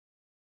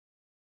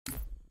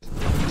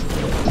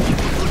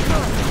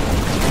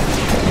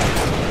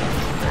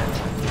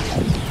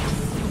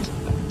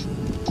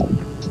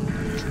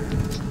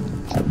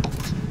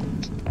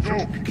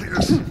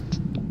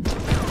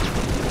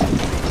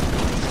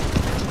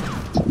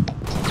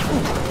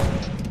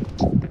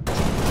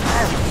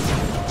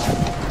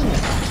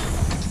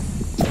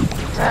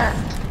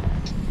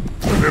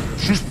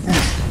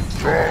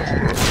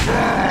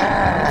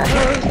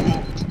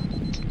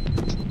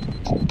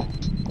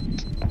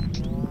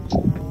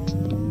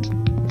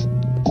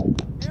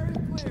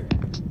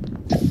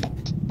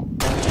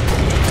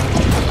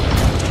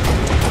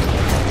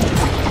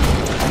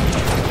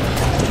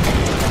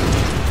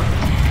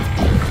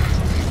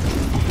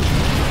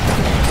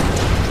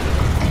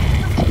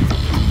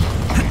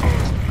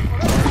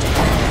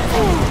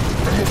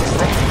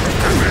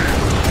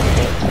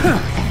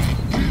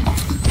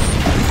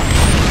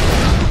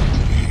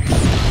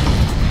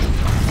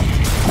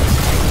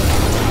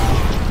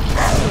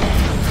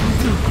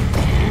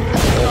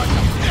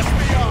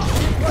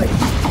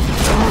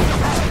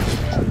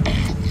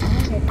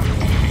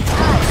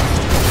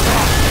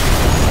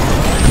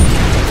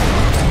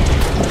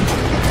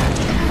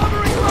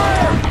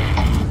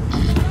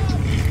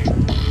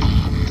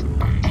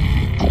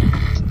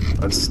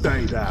and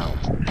stay down.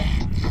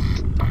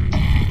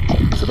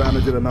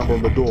 Savannah did a number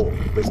on the door.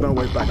 There's no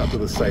way back up to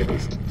the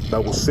Sabres.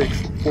 Noble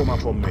 6, form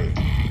up on me.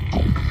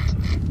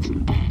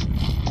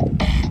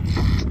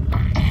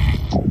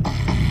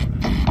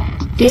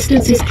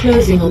 Distance is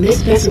closing on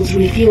this vessel's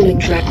refueling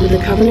track with the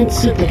Covenant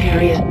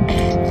supercarrier.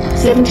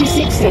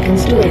 76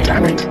 seconds to end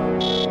point.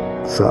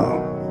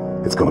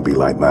 So, it's gonna be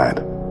like mad.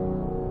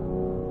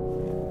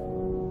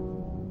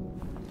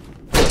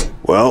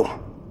 Well,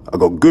 I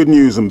got good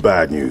news and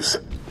bad news.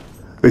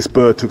 This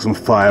bird took some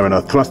fire and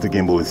our thruster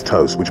gimbal is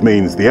toast, which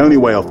means the only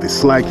way off this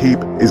slag heap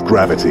is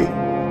gravity.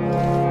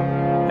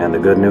 And the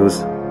good news?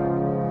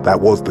 That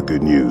was the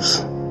good news.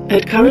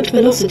 At current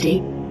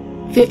velocity,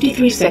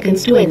 53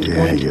 seconds to end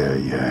point.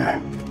 Yeah.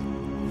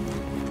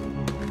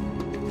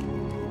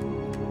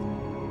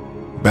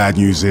 Bad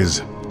news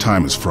is,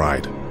 time is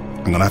fried.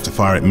 I'm gonna have to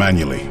fire it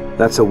manually.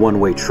 That's a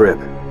one-way trip.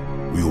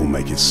 We all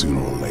make it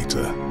sooner or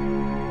later.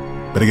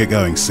 Better get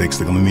going, Six.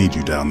 They're gonna need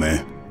you down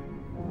there.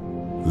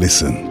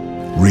 Listen,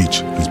 Reach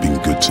has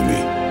been good to me.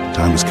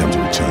 Time has come to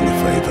return the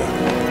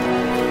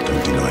favor.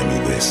 Don't deny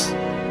me this.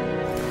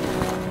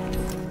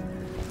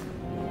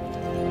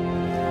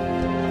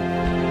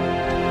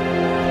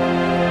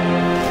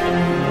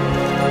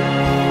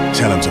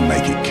 Tell him to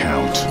make it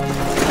count.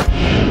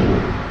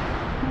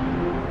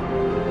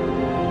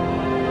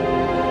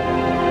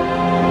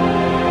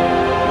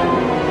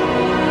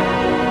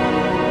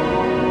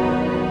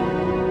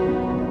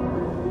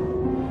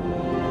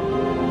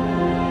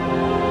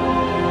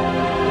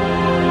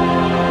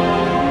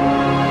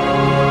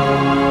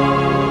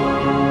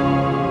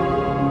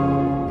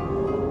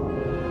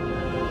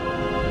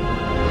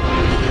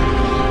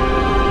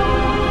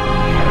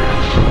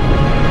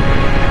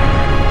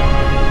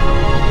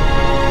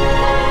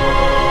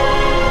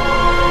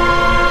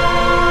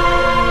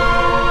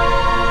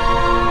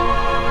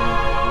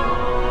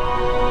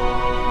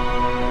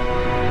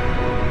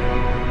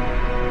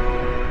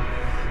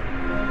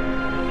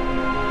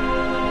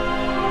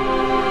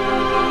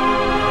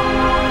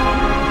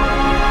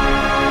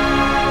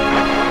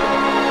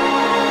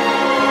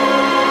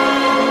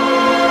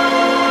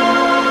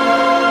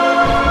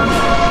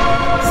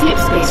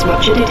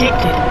 Rupture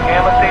detected.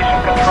 Gamma station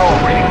control,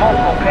 reading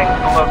multiple pings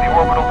below the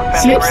orbital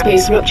defense Slip grid.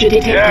 space rupture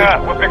detected. Yeah,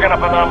 we're picking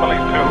up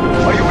anomalies too.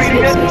 Are you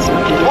reading it? Slip space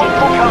rupture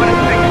Multiple detected.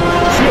 Covenant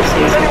signals. Slip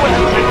space Is anyone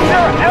rupture moving? detected.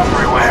 They're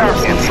everywhere.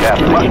 Slip space Yeah,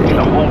 rupture what? detected.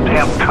 The whole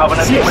damn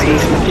Covenant Slip fleet.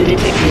 space rupture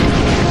detected.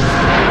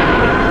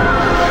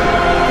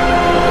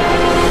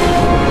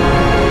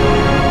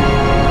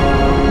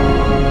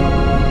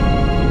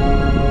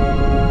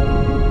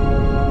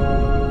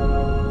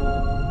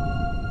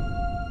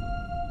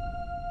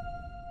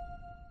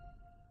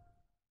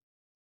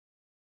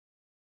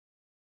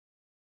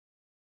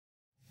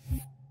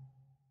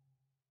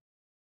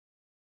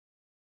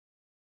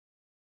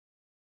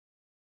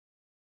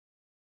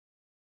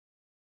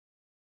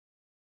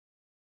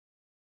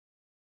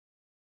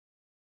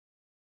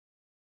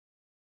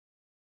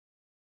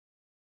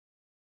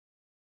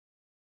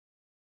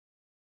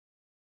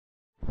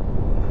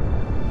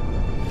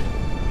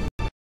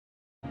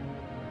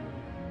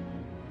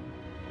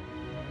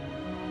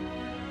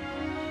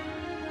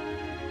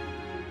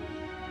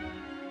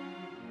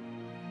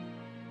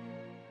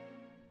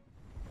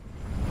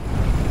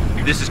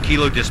 This is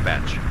Kilo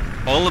Dispatch.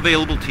 All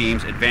available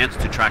teams advance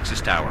to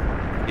Traxxas Tower.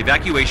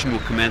 Evacuation will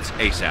commence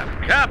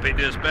ASAP. Copy,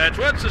 Dispatch.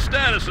 What's the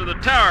status of the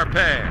tower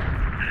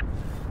pad?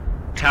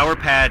 Tower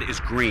pad is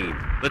green.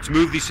 Let's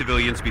move these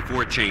civilians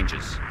before it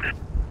changes.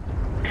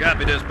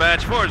 Copy,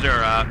 Dispatch. 4-0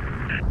 out.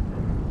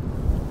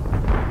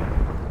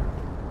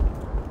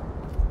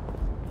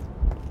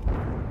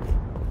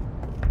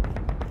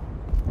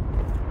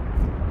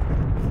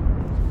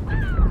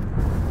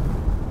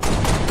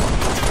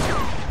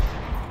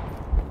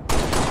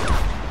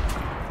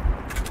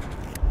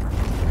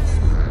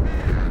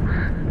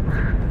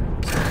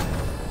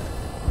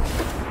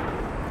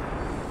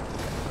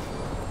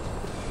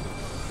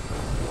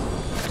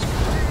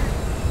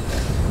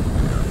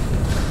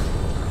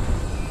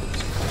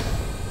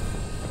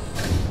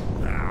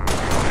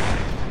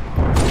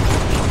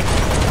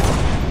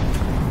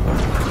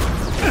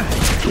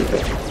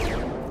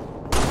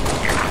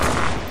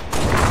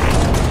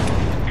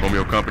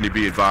 Company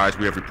be advised,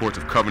 we have reports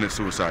of Covenant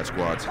suicide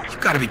squads. You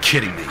gotta be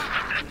kidding me.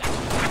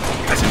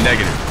 That's a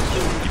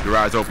negative. Keep your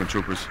eyes open,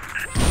 troopers.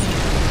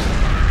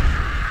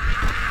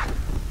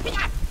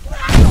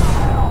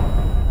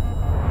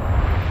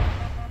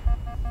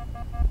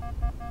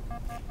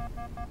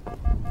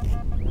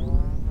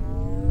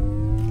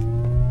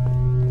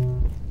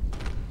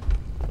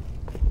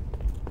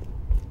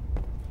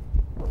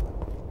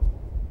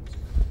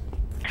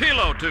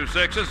 Kilo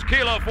 2-6,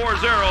 Kilo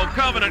 4-0,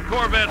 Covenant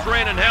Corvettes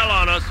raining hell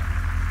on us.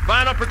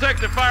 Final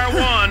protective fire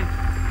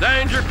 1.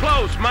 Danger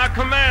close, my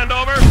command,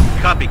 over.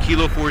 Copy,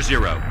 Kilo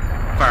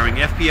 4-0. Firing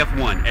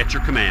FPF-1 at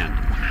your command.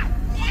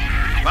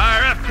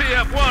 Fire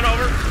FPF-1,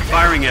 over.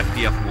 Firing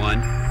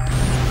FPF-1.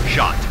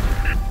 Shot.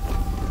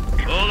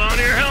 Hold on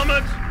to your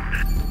helmets.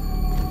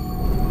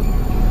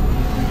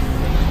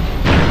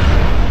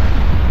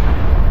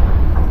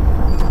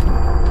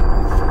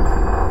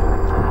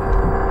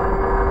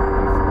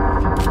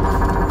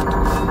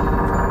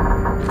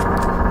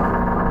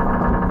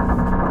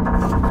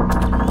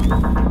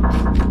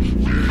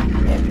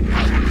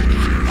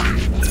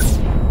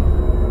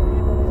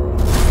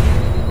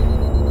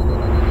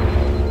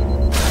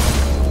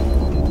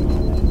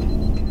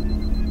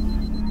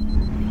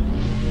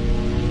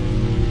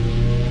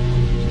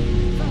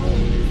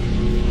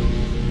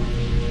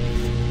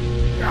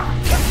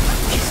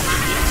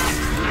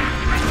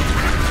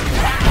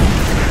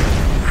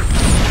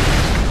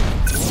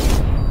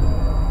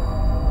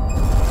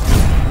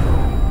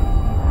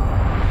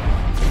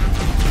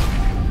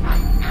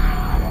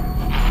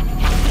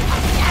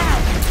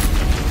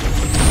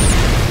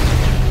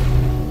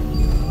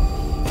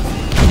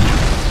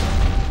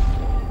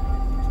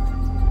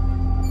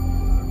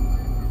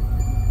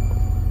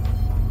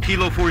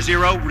 Kilo 40,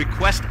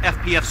 request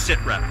FPF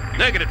sitrep.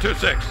 Negative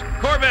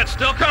 2-6. Corvette's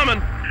still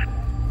coming.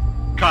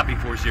 Copy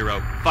 40.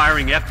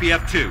 Firing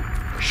FPF 2.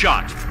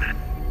 Shot.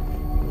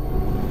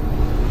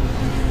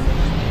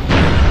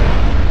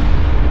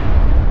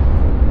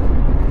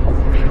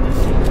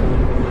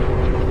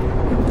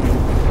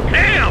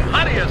 Damn!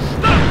 How do you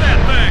stop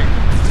that thing?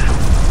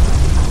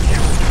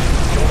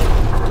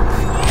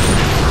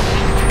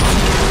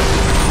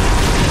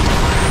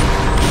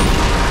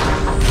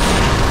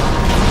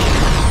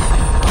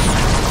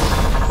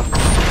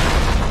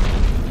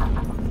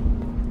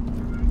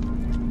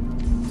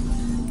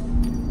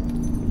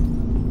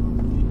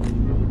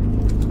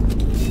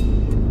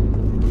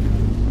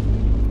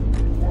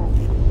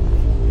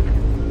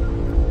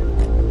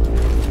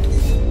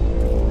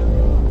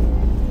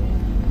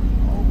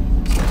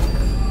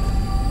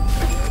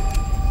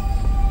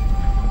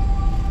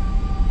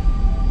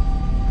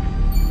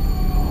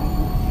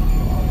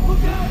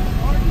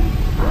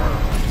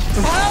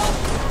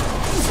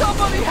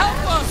 Somebody help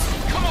us!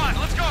 Come on,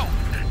 let's go!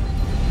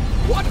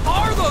 What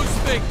are those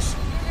things?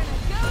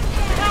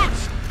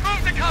 Roots!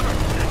 Move to cover!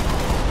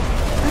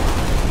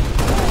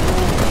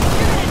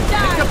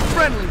 Picked up a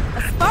friendly.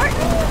 A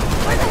Spartan?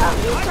 Where the hell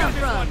did you come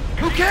from?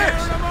 Who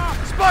cares?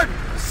 Spartan,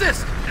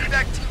 assist!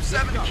 Evac Team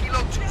 7,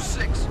 Kilo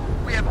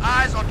 2-6. We have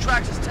eyes on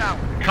Traxxas Tower.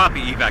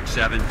 Copy Evac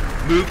 7.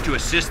 Move to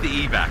assist the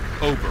evac.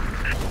 Over.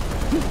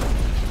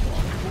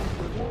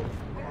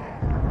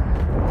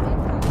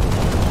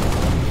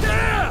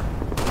 There!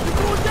 You're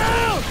going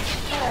down!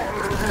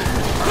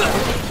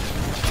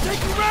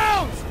 Take your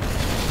rounds!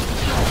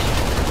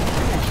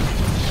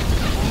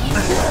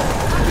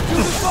 Do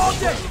this all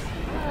day!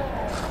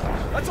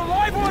 That's a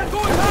live one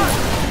going high!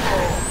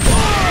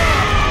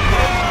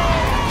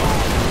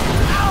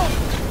 Ow!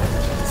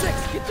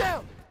 6, get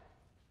down!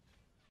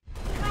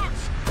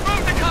 Roots!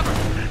 Move to cover!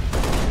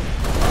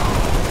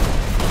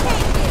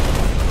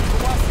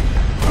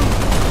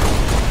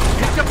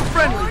 Picked up a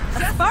friendly. A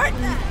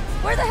Spartan?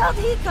 Where the hell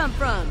did he come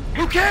from?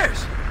 Who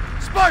cares?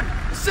 Spartan,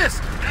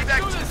 assist!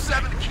 Evac Team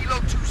 7, Kilo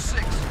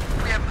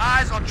 2-6. We have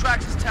eyes on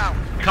Traxxas Tower.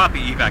 Copy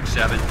Evac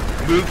 7.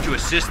 Move to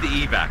assist the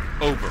evac.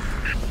 Over.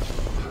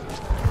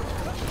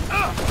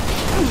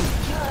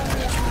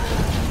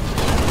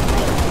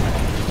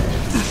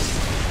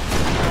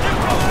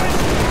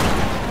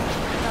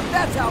 Now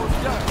that's how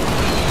it's done.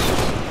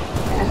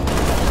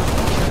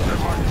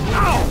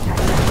 Ow!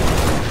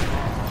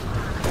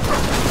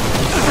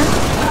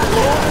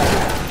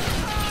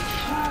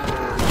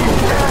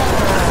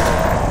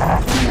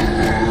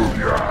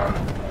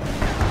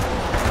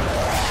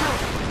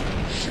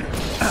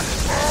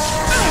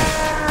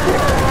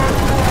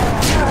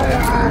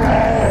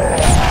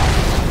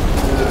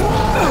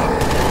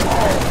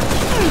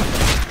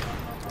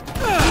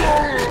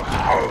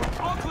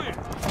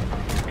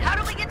 How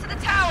do we get to the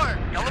tower?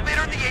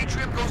 Elevator in the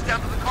atrium goes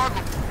down to the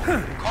cargo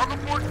port. Cargo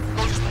port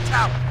goes to the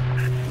tower.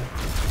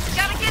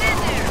 Gotta get in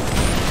there!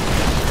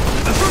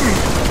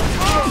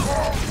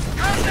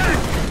 Contact!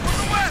 From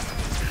the west!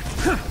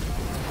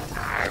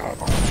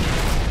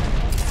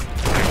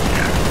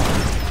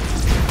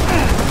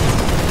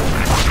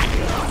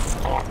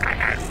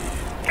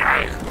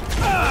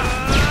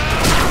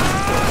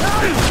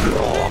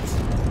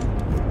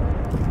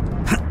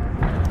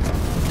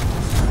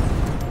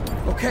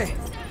 Okay,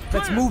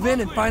 let's move in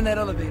and find that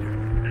elevator.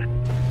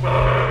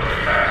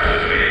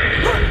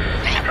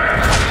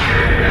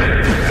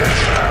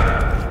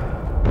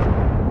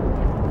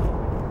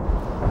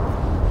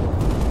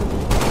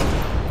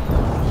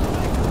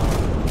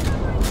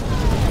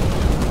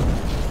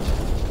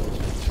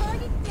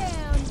 Target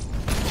down!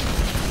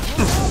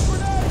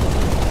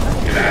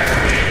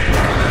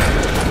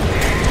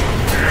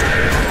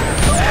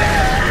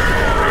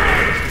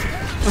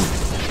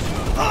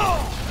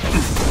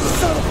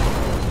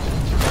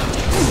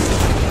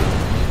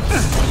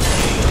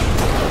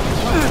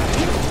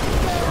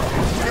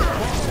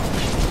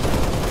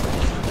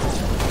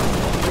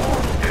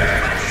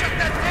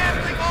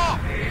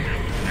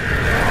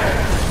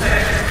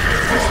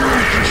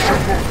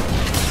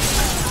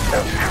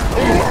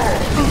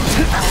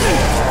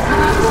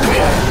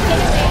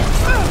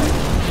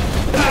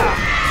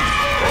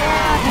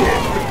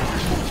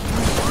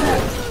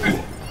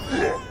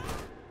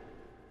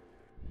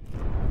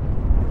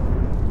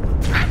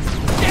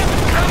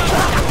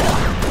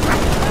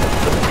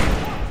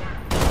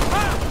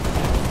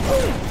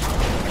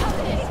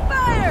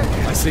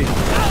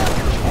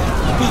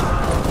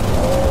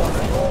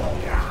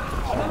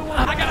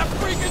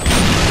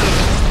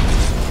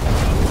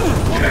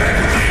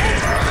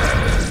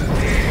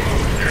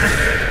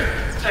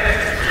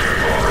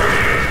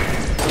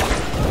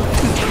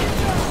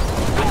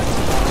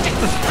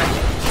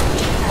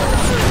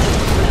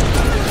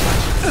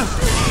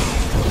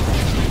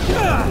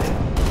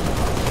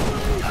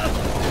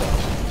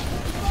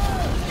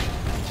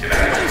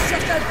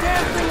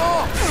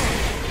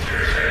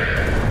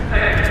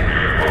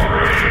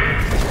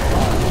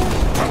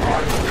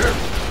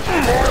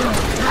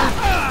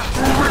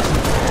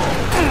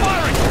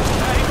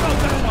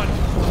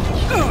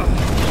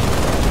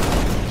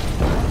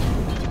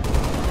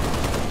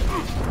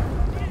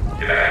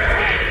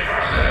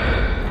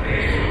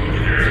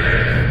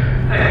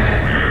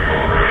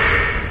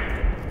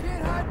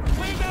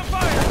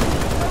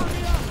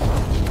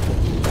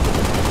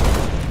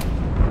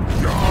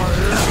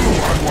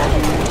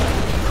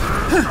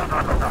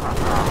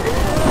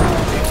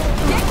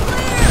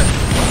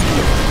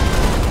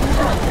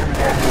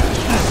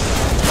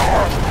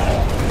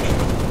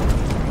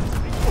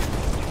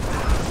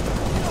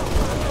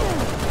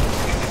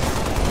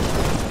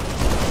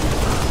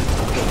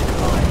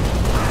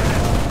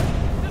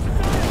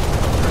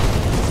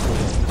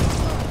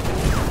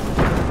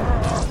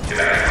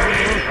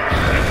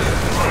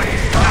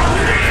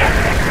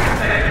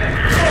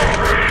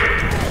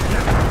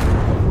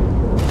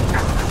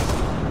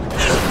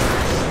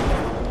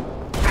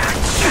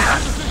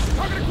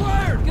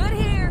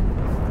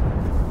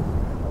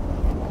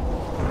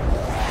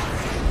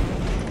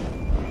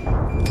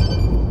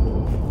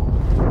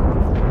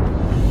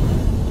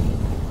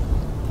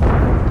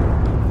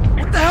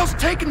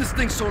 this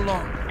thing so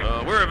long?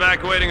 We're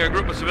evacuating a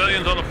group of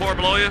civilians on the floor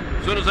below you.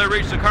 As soon as they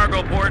reach the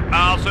cargo port,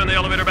 I'll send the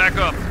elevator back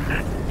up.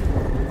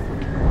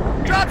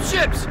 Drop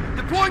ships!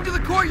 Deploying to the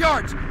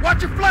courtyards!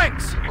 Watch your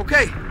flanks!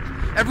 Okay,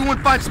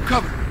 everyone find some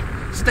cover.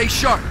 Stay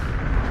sharp.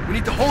 We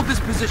need to hold this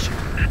position.